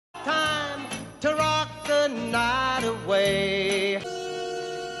way.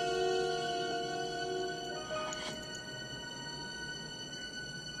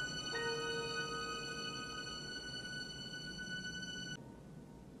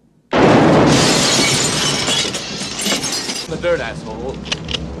 The dirt, asshole.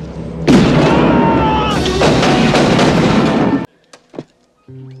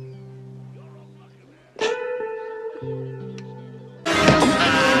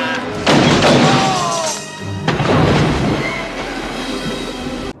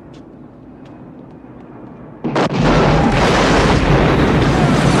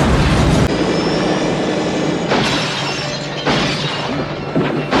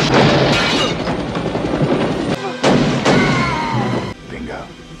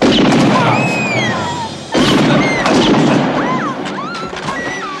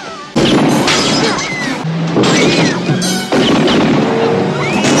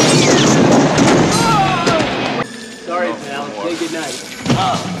 Sorry, pal. Say goodnight.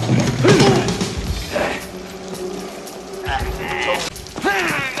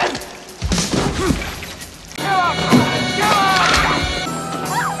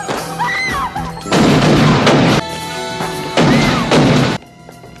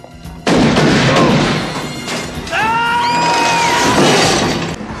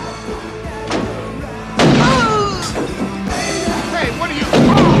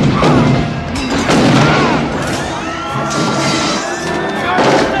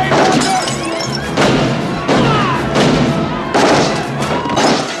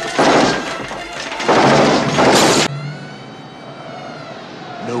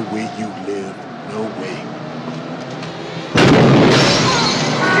 No way you live, no way.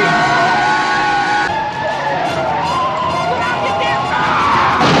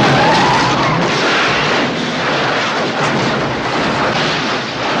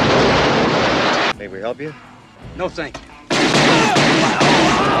 May we help you? No, thank you.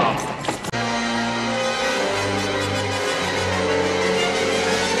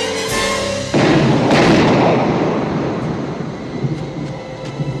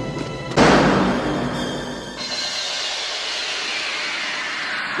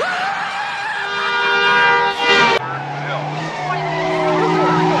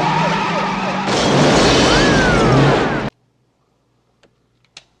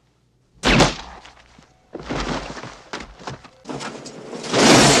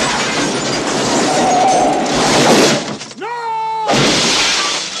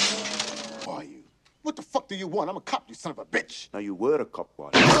 What the fuck do you want? I'm a cop, you son of a bitch. Now you were a cop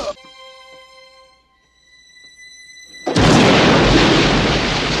once.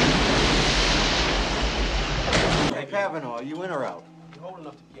 Hey, Kavanaugh, are you in or out? You're holding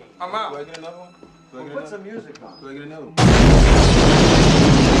up the game. I'm out. Do I get another one? Put some music on. Do I get another one?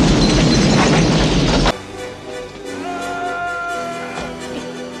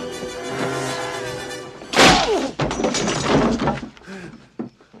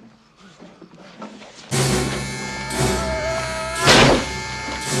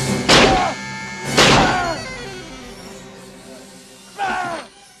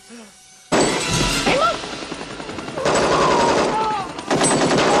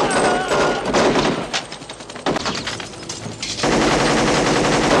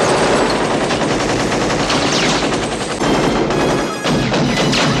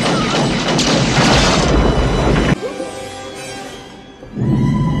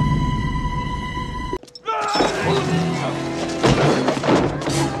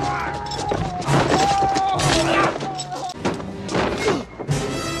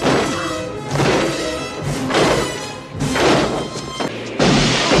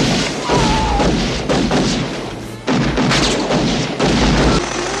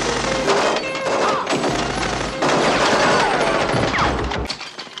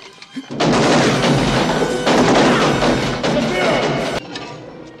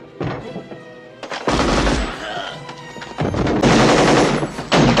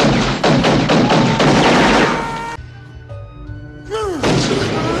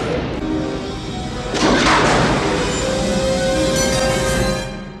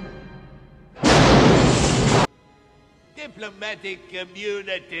 Diplomatic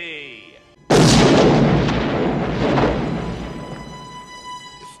community.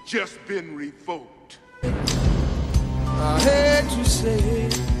 It's just been revoked. I hate to say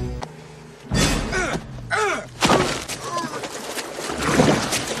it.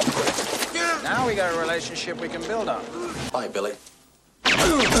 Now we got a relationship we can build on. Hi, Billy.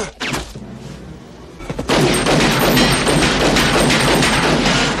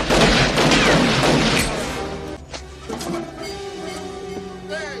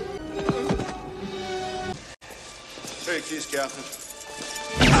 Here, keys, Captain.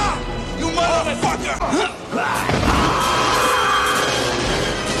 You motherfucker!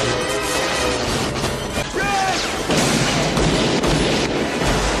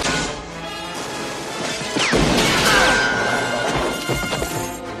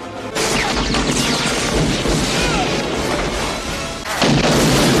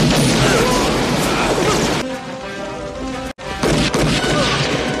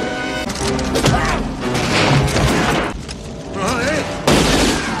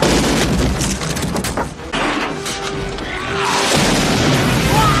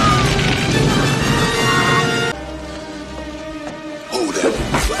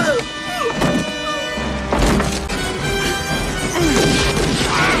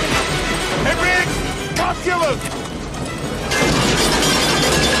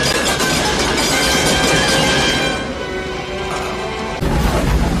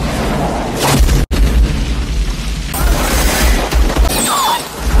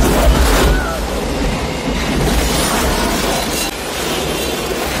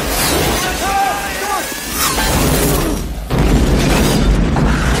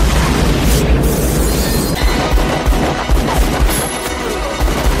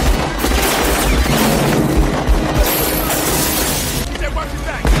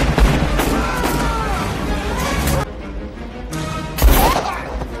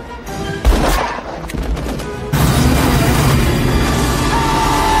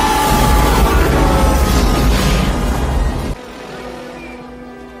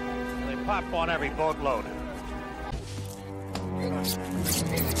 Pop on every boatload.